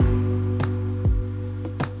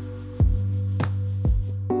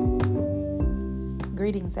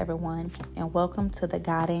Greetings, everyone, and welcome to the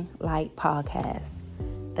Guiding Light Podcast,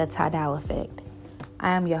 The Tidal Effect. I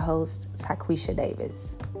am your host, Taquisha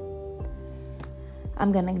Davis.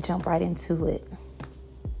 I'm going to jump right into it.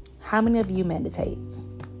 How many of you meditate?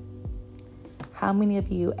 How many of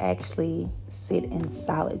you actually sit in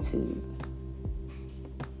solitude?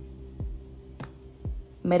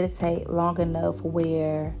 Meditate long enough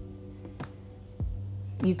where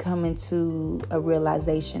you come into a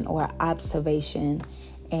realization or observation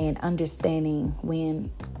and understanding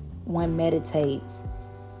when one meditates,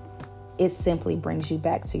 it simply brings you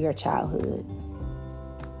back to your childhood.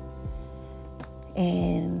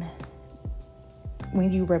 And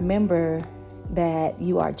when you remember that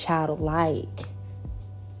you are childlike,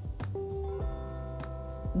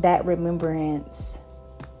 that remembrance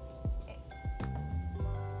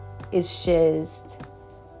is just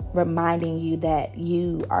reminding you that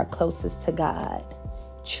you are closest to God.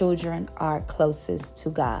 Children are closest to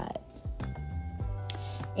God.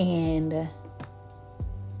 And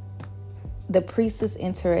the priest is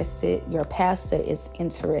interested, your pastor is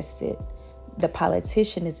interested, the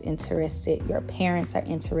politician is interested, your parents are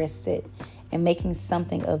interested in making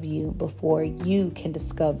something of you before you can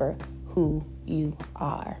discover who you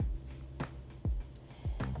are.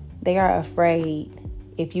 They are afraid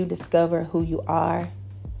if you discover who you are,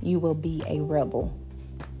 you will be a rebel.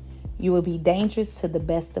 You will be dangerous to the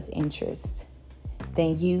best of interest.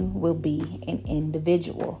 Then you will be an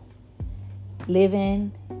individual,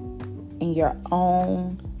 living in your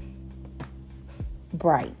own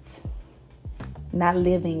bright, not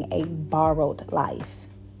living a borrowed life.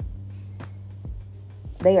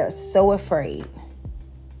 They are so afraid,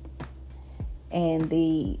 and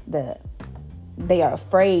they are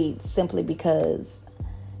afraid simply because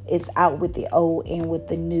it's out with the old and with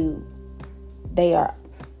the new. They are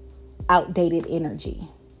outdated energy.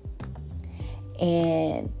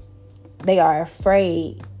 And they are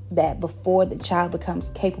afraid that before the child becomes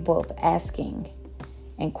capable of asking,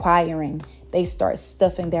 inquiring, they start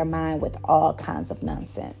stuffing their mind with all kinds of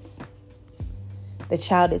nonsense. The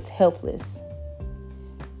child is helpless.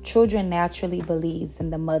 Children naturally believes in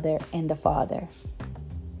the mother and the father.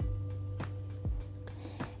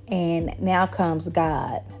 And now comes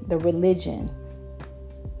God, the religion,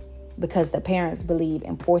 because the parents believe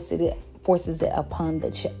and forces it upon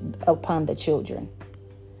the children.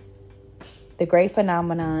 The great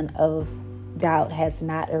phenomenon of doubt has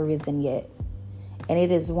not arisen yet, and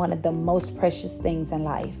it is one of the most precious things in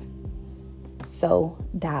life. So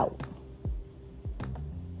doubt.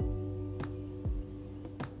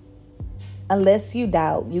 Unless you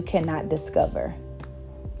doubt, you cannot discover.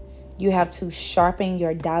 You have to sharpen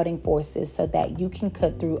your doubting forces so that you can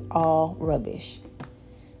cut through all rubbish.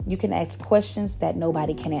 You can ask questions that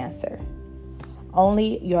nobody can answer.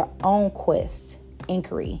 Only your own quest,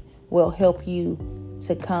 inquiry, will help you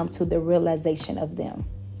to come to the realization of them.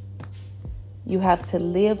 You have to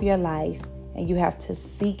live your life, and you have to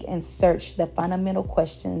seek and search the fundamental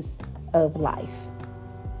questions of life.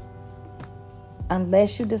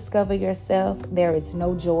 Unless you discover yourself, there is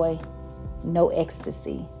no joy, no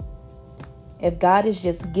ecstasy. If God is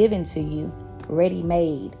just given to you,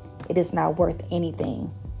 ready-made, it is not worth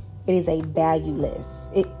anything. It is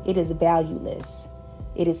valueless. It is valueless.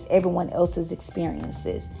 It is everyone else's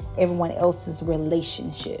experiences, everyone else's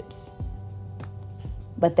relationships.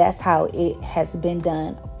 But that's how it has been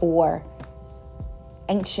done for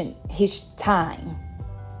ancient time.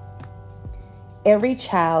 Every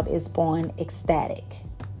child is born ecstatic.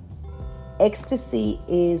 Ecstasy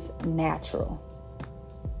is natural.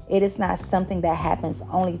 It is not something that happens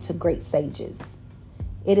only to great sages.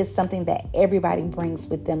 It is something that everybody brings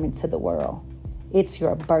with them into the world. It's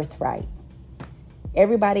your birthright.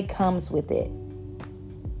 Everybody comes with it.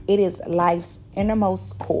 It is life's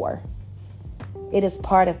innermost core. It is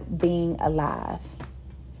part of being alive.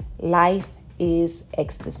 Life is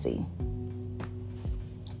ecstasy.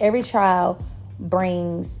 Every child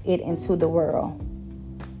brings it into the world,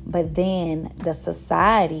 but then the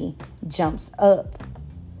society jumps up.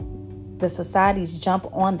 The societies jump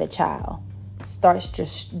on the child, starts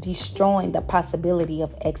just destroying the possibility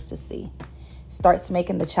of ecstasy, starts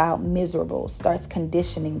making the child miserable, starts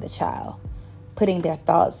conditioning the child, putting their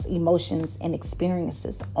thoughts, emotions, and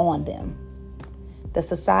experiences on them. The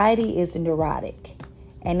society is neurotic,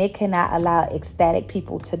 and it cannot allow ecstatic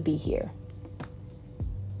people to be here.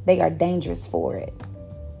 They are dangerous for it.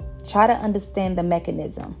 Try to understand the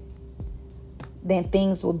mechanism. Then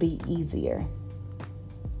things will be easier.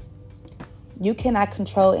 You cannot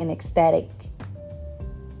control an ecstatic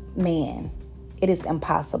man. It is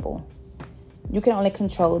impossible. You can only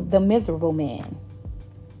control the miserable man.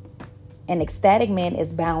 An ecstatic man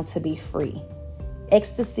is bound to be free.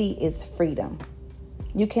 Ecstasy is freedom.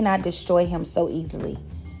 You cannot destroy him so easily.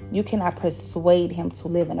 You cannot persuade him to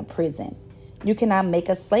live in a prison. You cannot make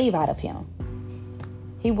a slave out of him.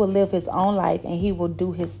 He will live his own life and he will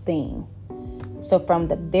do his thing. So from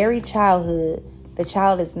the very childhood, the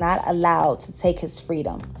child is not allowed to take his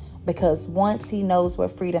freedom, because once he knows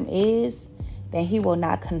what freedom is, then he will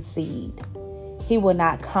not concede. He will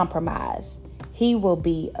not compromise. He will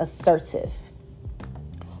be assertive.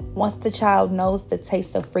 Once the child knows the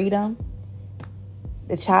taste of freedom,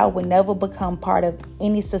 the child will never become part of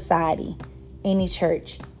any society, any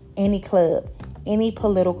church, any club, any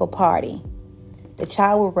political party. The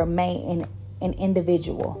child will remain an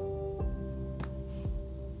individual,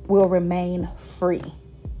 will remain free,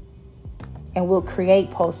 and will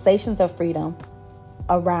create pulsations of freedom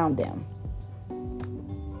around them.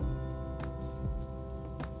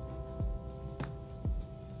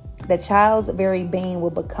 The child's very being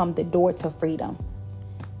will become the door to freedom.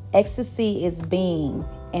 Ecstasy is being,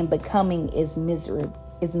 and becoming is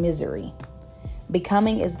misery.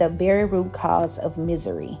 Becoming is the very root cause of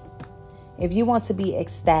misery. If you want to be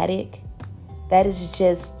ecstatic, that is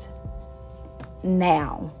just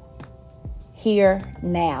now. Here,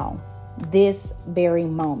 now. This very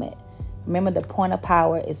moment. Remember, the point of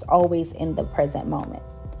power is always in the present moment.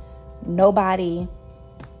 Nobody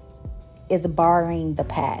is barring the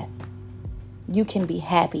path. You can be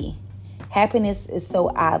happy. Happiness is so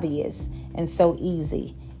obvious and so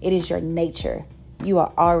easy. It is your nature. You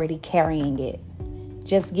are already carrying it.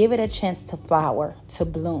 Just give it a chance to flower, to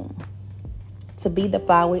bloom. To be the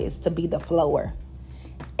flower is to be the flower.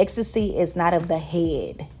 Ecstasy is not of the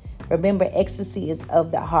head. Remember, ecstasy is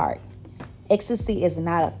of the heart. Ecstasy is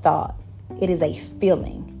not a thought. It is a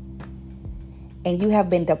feeling. And you have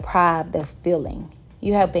been deprived of feeling.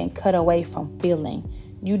 You have been cut away from feeling.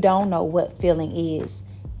 You don't know what feeling is.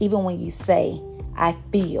 Even when you say, I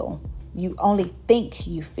feel, you only think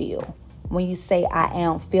you feel. When you say, I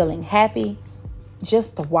am feeling happy,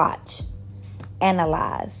 just watch,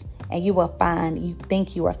 analyze, and you will find you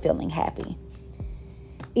think you are feeling happy.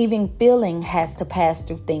 Even feeling has to pass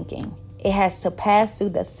through thinking. It has to pass through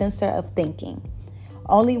the censor of thinking.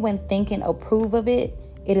 Only when thinking approve of it,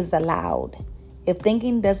 it is allowed. If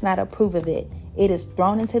thinking does not approve of it, it is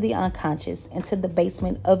thrown into the unconscious, into the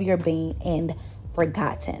basement of your being, and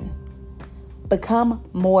forgotten. Become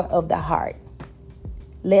more of the heart,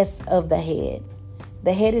 less of the head.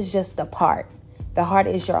 The head is just a part. The heart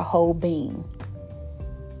is your whole being.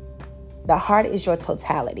 The heart is your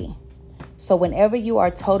totality. So whenever you are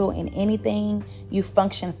total in anything, you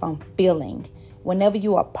function from feeling. Whenever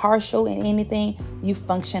you are partial in anything, you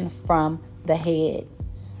function from the head.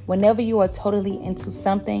 Whenever you are totally into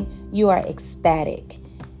something, you are ecstatic.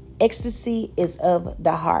 Ecstasy is of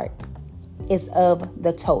the heart. It's of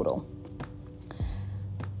the total.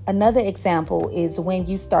 Another example is when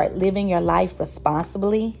you start living your life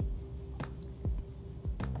responsibly.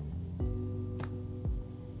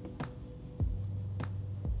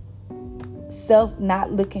 Self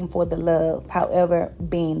not looking for the love, however,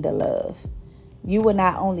 being the love. You will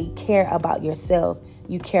not only care about yourself,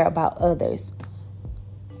 you care about others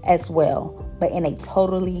as well, but in a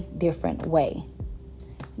totally different way.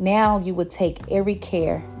 Now you will take every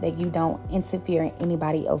care that you don't interfere in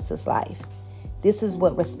anybody else's life. This is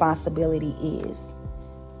what responsibility is.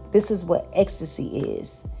 This is what ecstasy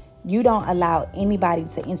is. You don't allow anybody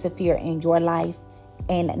to interfere in your life,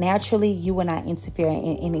 and naturally you will not interfere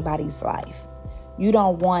in anybody's life. You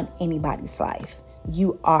don't want anybody's life.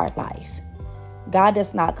 You are life. God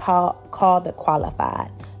does not call the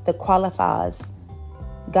qualified.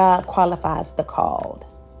 God qualifies the called.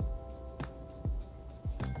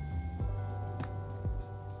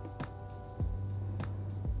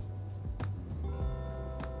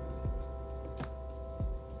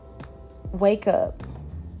 Wake up.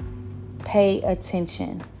 Pay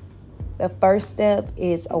attention. The first step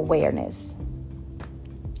is awareness.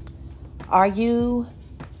 Are you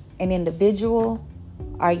an individual?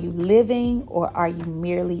 Are you living, or are you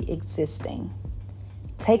merely existing?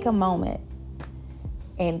 Take a moment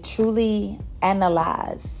and truly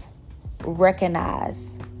analyze,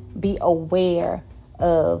 recognize, be aware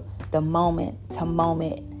of the moment to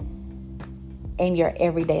moment in your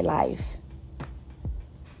everyday life.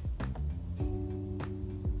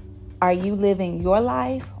 Are you living your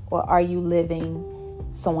life, or are you living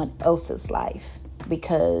someone else's life?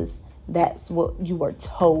 Because that's what you were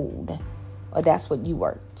told, or that's what you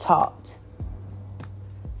were taught.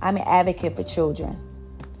 I'm an advocate for children,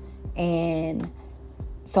 and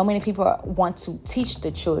so many people want to teach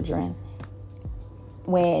the children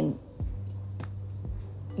when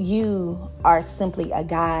you are simply a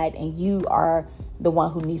guide, and you are the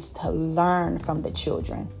one who needs to learn from the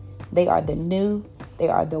children. They are the new, they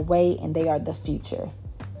are the way, and they are the future.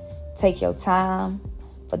 Take your time.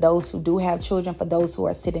 For those who do have children, for those who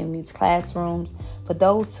are sitting in these classrooms, for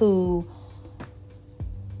those who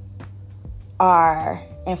are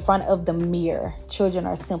in front of the mirror, children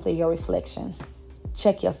are simply your reflection.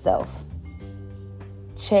 Check yourself.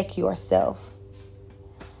 Check yourself.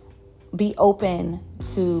 Be open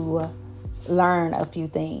to learn a few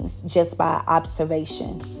things just by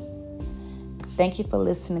observation. Thank you for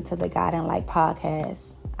listening to the God and Light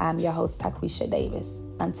podcast. I'm your host, Taquisha Davis.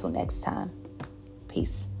 Until next time,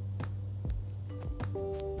 peace.